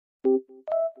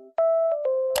Hi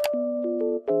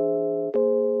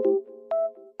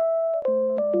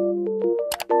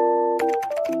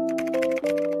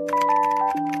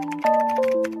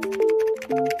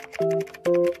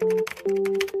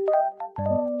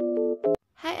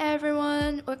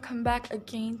everyone, welcome back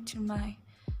again to my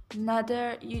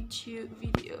another YouTube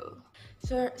video.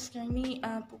 So sekarang ni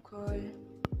pukul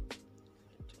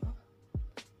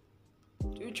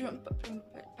 7.44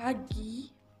 pagi.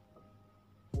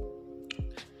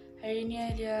 Hari ni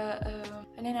Alia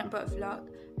nak buat vlog.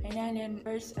 Hari ni Alia nak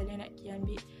pergi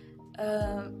ambil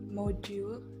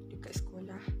modul dekat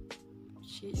sekolah,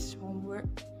 which is homework.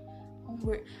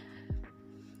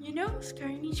 You know,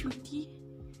 sekarang ni cuti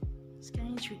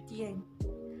kan.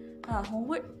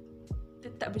 Homework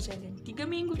tetap berjalan. 3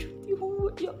 minggu cuti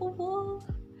homework, ya Allah.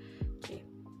 Okay,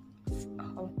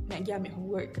 nak pergi ambil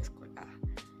homework kat sekolah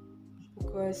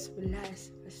pukul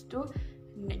 11. Lepas tu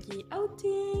nak pergi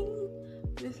outing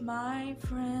with my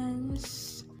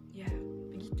friends. Ya,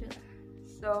 begitulah.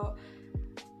 So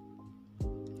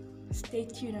stay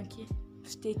tune, okay?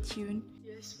 Stay tune.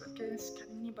 Ya, sebabkan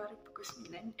sekarang ni baru pukul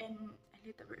 9 and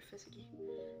Alia tak breakfast lagi.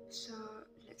 So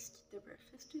let's kita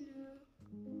breakfast dulu.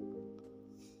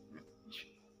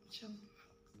 Macam,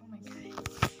 oh my god.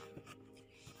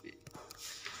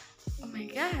 Oh my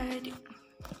god.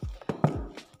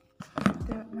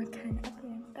 Kita makan apa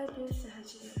yang ada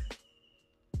sahaja.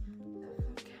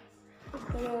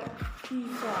 Kayak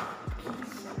pizza.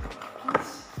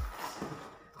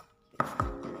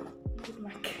 Kita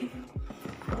makan.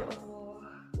 Ya Allah.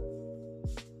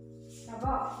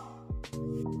 Sabar.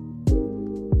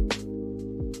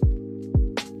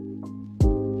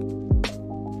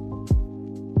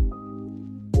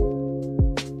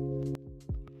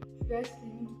 Guys,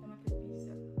 ini kita makan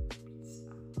pizza.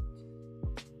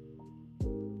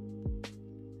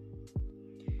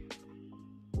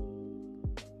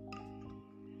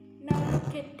 Now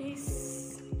look at this.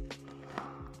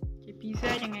 Okay,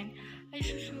 pizza dengan air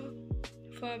susu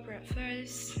for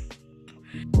breakfast.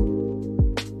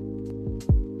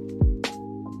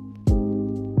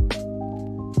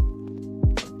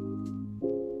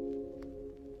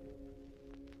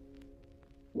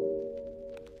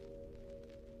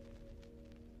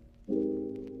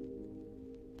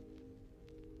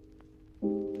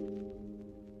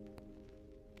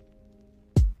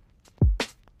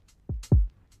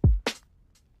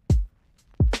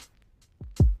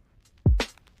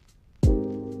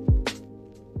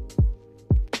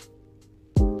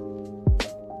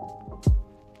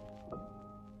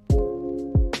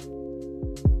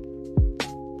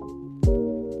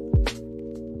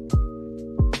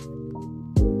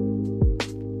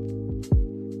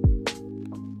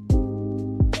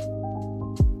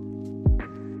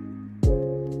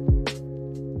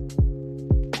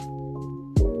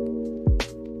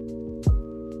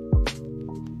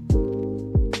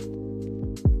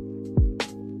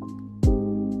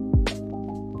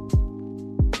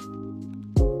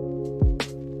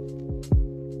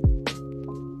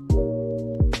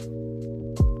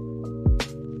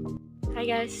 Hi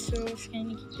guys, so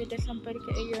sekarang ni kita dah sampai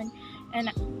dekat Aeon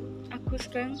and aku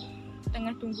sekarang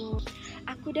tengah tunggu.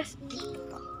 Aku dah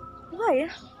why ya?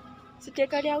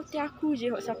 Setiap kali aku je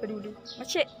hok siapa dulu.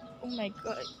 Macam oh my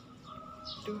god.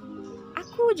 Tu.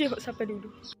 Aku je hok siapa dulu.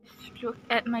 Look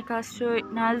at my kasut.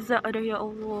 Nazak dah, ya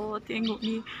Allah. Tengok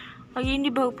ni. Hari ni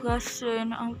baru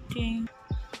perasan outing.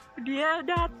 Dia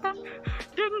datang.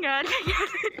 Dengar.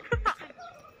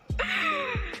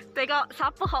 Tengok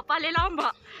siapa hok paling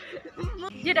lambat.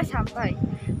 Dia dah sampai.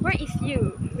 Where is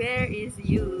you? Where is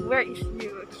you?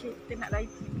 Okay, kita nak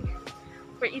lagi.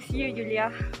 Where is you, Julia?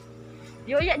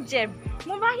 Dia oyak jam.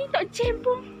 Mau bahi tak jam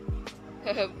pun.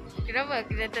 Kenapa?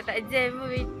 Kita tak jam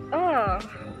pun. Oh.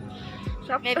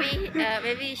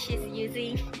 Maybe she's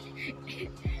using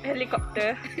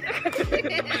helikopter.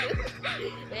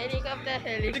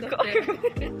 helikopter.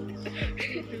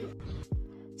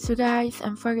 So guys,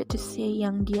 I forgot to say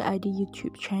yang dia ada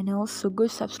YouTube channel, so go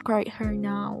subscribe her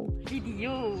now.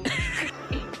 Video.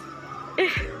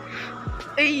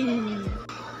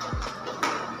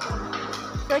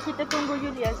 So kita tunggu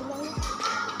Yulia semua.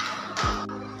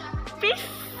 Peace.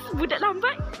 Budak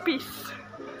lambat. Peace.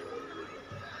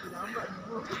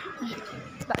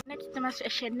 Sebabnya kita masuk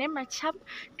H&M macam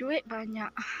duit banyak.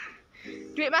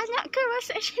 Duit banyak ke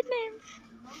masuk H&M?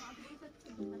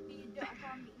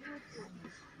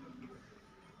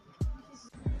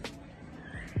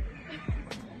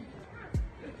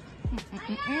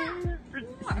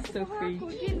 So free.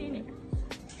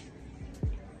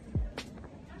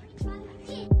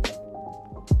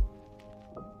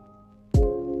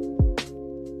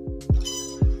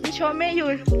 Ni comel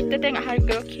Yul. Kita tengok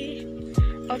harga, okey?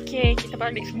 Okey, kita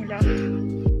balik semula.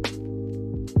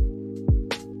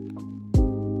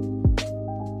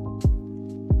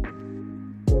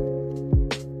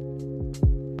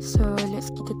 So,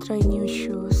 let's kita try new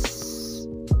shoes.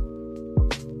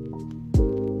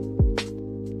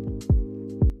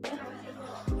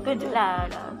 Good lah.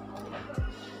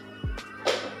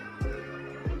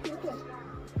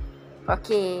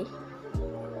 Okey.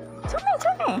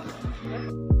 Comel.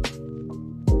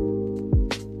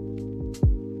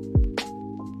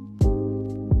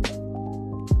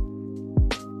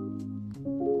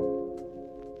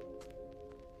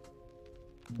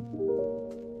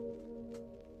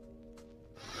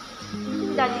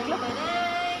 Dah juga.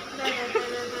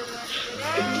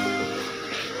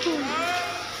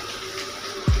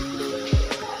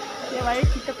 Ya, mari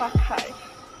kita pakai.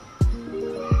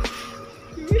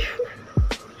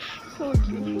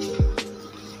 Okey.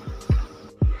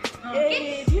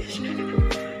 Dia.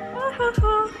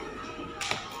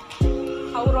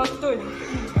 Auratun.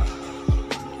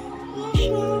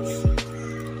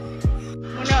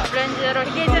 Mau nak belanja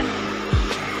roti je.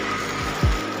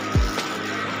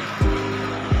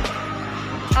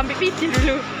 Ambil PT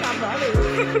dulu. Sabar dulu.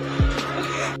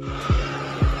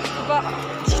 Sebab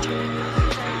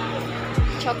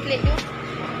Coklat tu.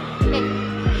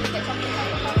 Dekat coklat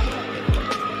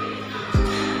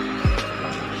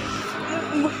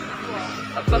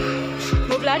apa?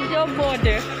 Mau belanja apa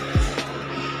ada?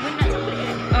 Mau nak coklat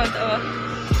ke? Oh, tak apa.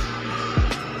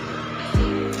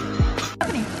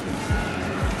 Apa ni?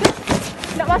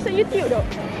 Nak masuk YouTube dok?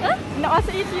 Ha? Nak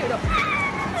masuk YouTube dok?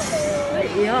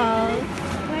 Ya.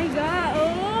 Oh my god.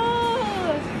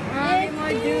 Oh. Dia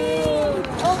maju.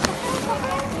 Oh.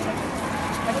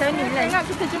 Macam ni lah. Tengok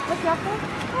kita jumpa siapa?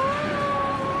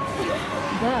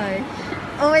 Bye.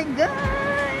 Oh my god.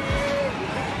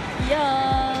 Ya.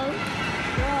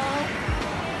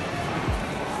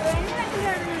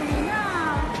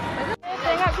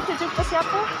 Tengok kita jumpa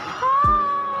siapa?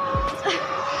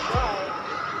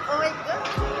 Oh my god.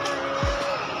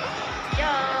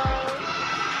 Yo.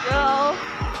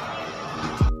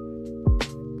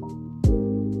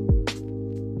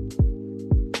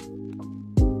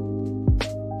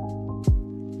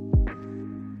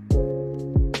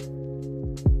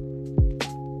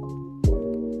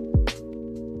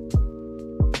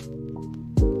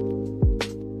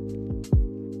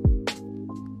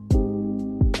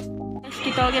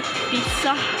 Kita orang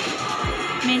pisah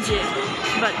meja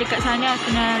sebab dekat sana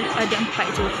kena ada 4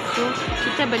 je. So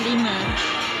kita berlima.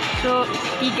 So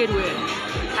 3-2.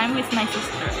 I'm with my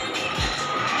sister.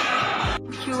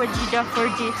 Thank you Wajida for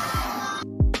this.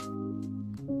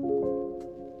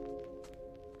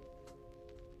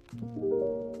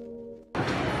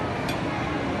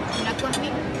 Nak aku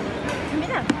ambil. Ambil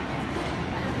dah.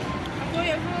 Aku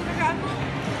yang suruh kakak aku.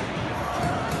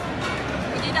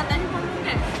 Dia dah telefon dulu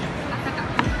kan? Kakak.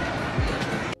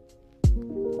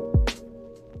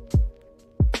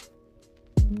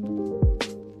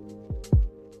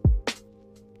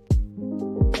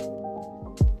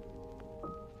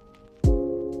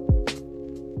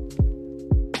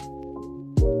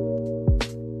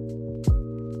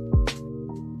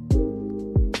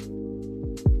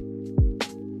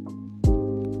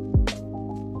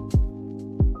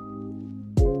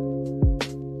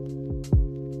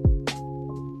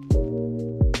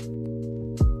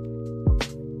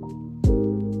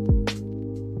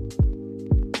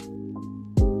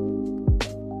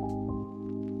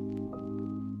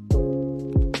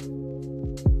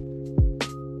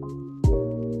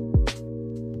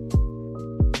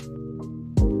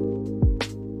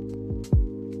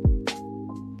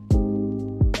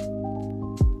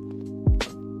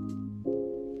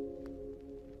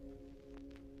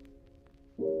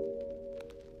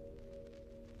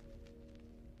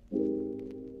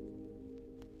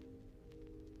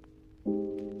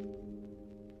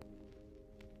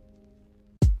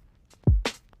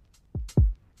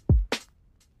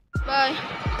 Bye.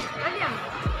 Kalian.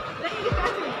 Lagi dekat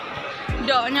aku.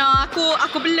 Daknya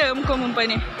aku belum kau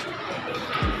mumpai ni.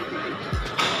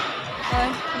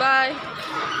 Bye.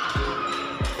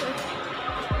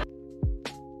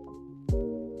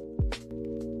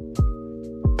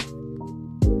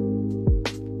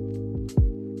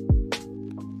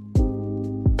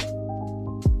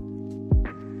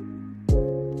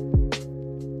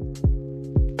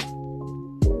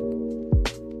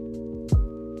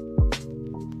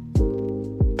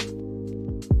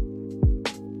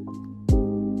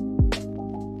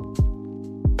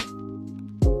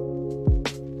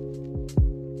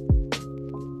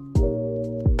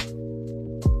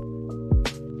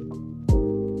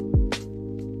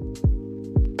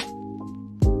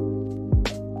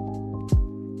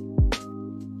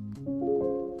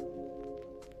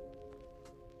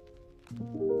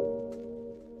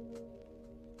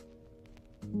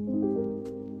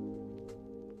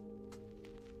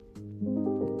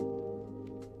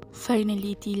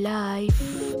 Finality life.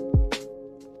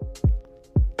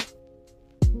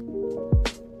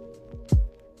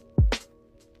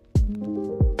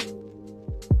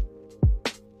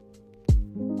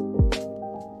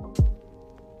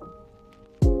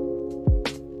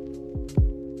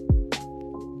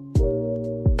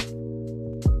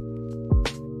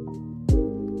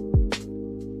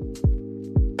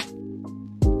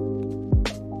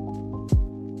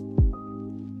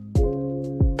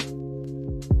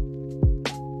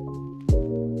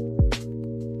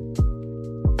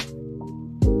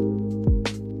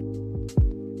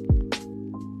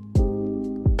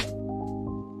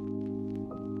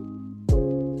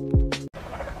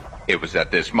 It was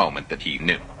at this moment that he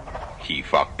knew. He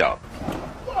fucked up.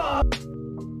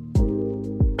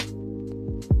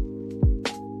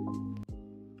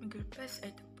 Minggu lepas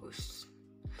I tak post.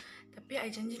 Tapi I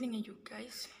janji dengan you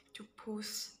guys to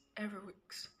post every week.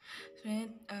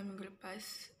 Sebenarnya minggu lepas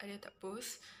I tak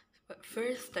post sebab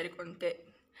first tak ada contact.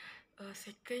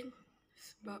 Second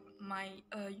sebab my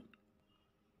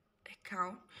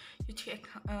account, YouTube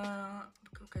account,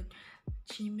 bukan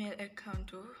Gmail account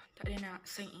tu tak ada nak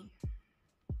sign in.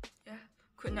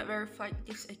 Could not verify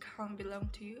this account belong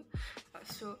to you.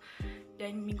 So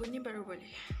dan minggu ni baru boleh.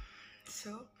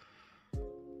 So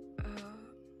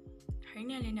hari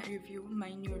ni I nak review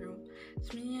my new room.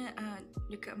 Sebenarnya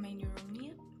dekat my new room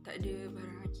ni tak ada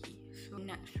barang lagi. So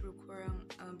nak suruh korang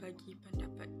bagi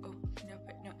pendapat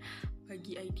nak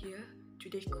bagi idea to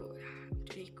deco lah.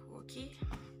 To deco, okay?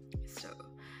 So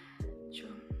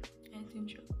jom I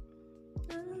tunjuk.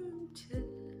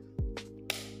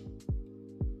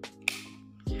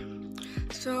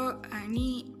 So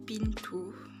ni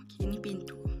pintu. Okay, ni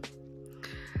pintu.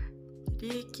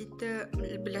 Jadi kita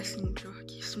belah sini dulu.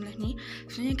 Okay, sebelah ni.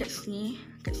 Sebenarnya kat sini.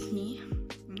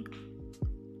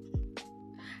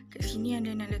 Kat sini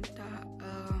ada nak letak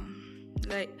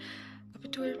like apa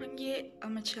tu orang panggil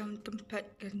macam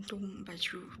tempat gantung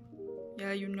baju.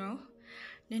 Yeah, you know.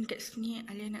 Dan kat sini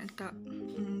Alia nak letak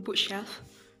bookshelf,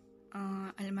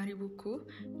 almari buku.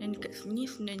 Dan kat sini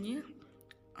sebenarnya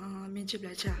meja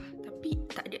belajar, tapi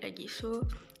tak ada lagi. So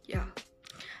yeah,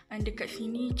 and dekat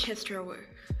sini chest drawer.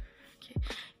 Okay,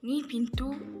 ni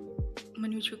pintu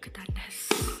menuju ke tandas.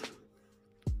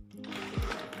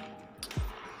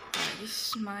 This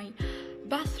is my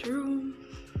bathroom.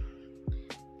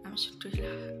 Macam tu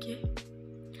lah. Okay.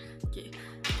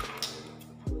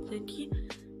 Jadi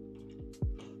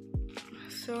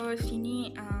so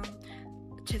sini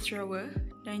chest drawer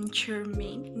dan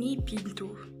cermin. Ni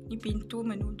pintu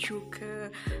menuju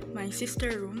ke my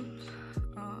sister room.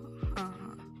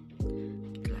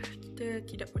 Kita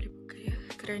tidak boleh buka ya,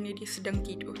 kerana dia sedang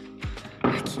tidur.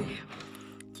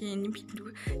 Okay, ni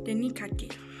pintu. Dan ni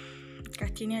katil.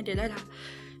 Katil ni adalah lah.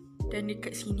 Dan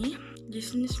dekat sini, di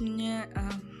sini sebenarnya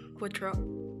wardrobe,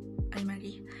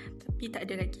 almari, tapi tak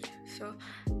ada lagi.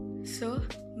 So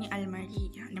ni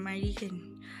almari kan.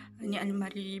 Ni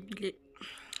almari bilik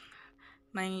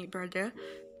my brother.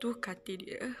 Tu katil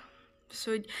dia.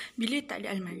 So bilik tak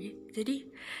ada almari, jadi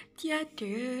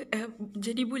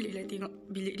jadi bolehlah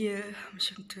tengok bilik dia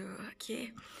macam tu.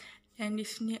 Okay. Dan di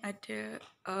sini ada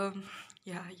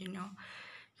you know.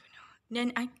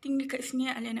 Dan I think dekat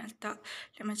sini Alia nak letak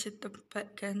macam tempat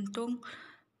gantung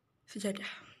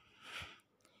sejadah.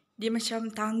 Dia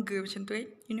macam tangga macam tu,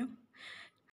 you know.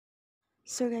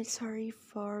 So guys, sorry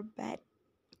for bad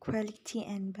quality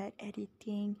and bad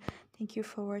editing. Thank you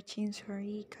for watching.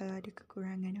 Sorry kalau ada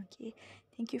kekurangan, okay.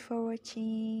 Thank you for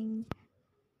watching.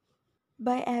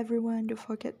 Bye everyone. Don't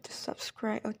forget to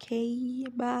subscribe, okay.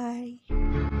 Bye.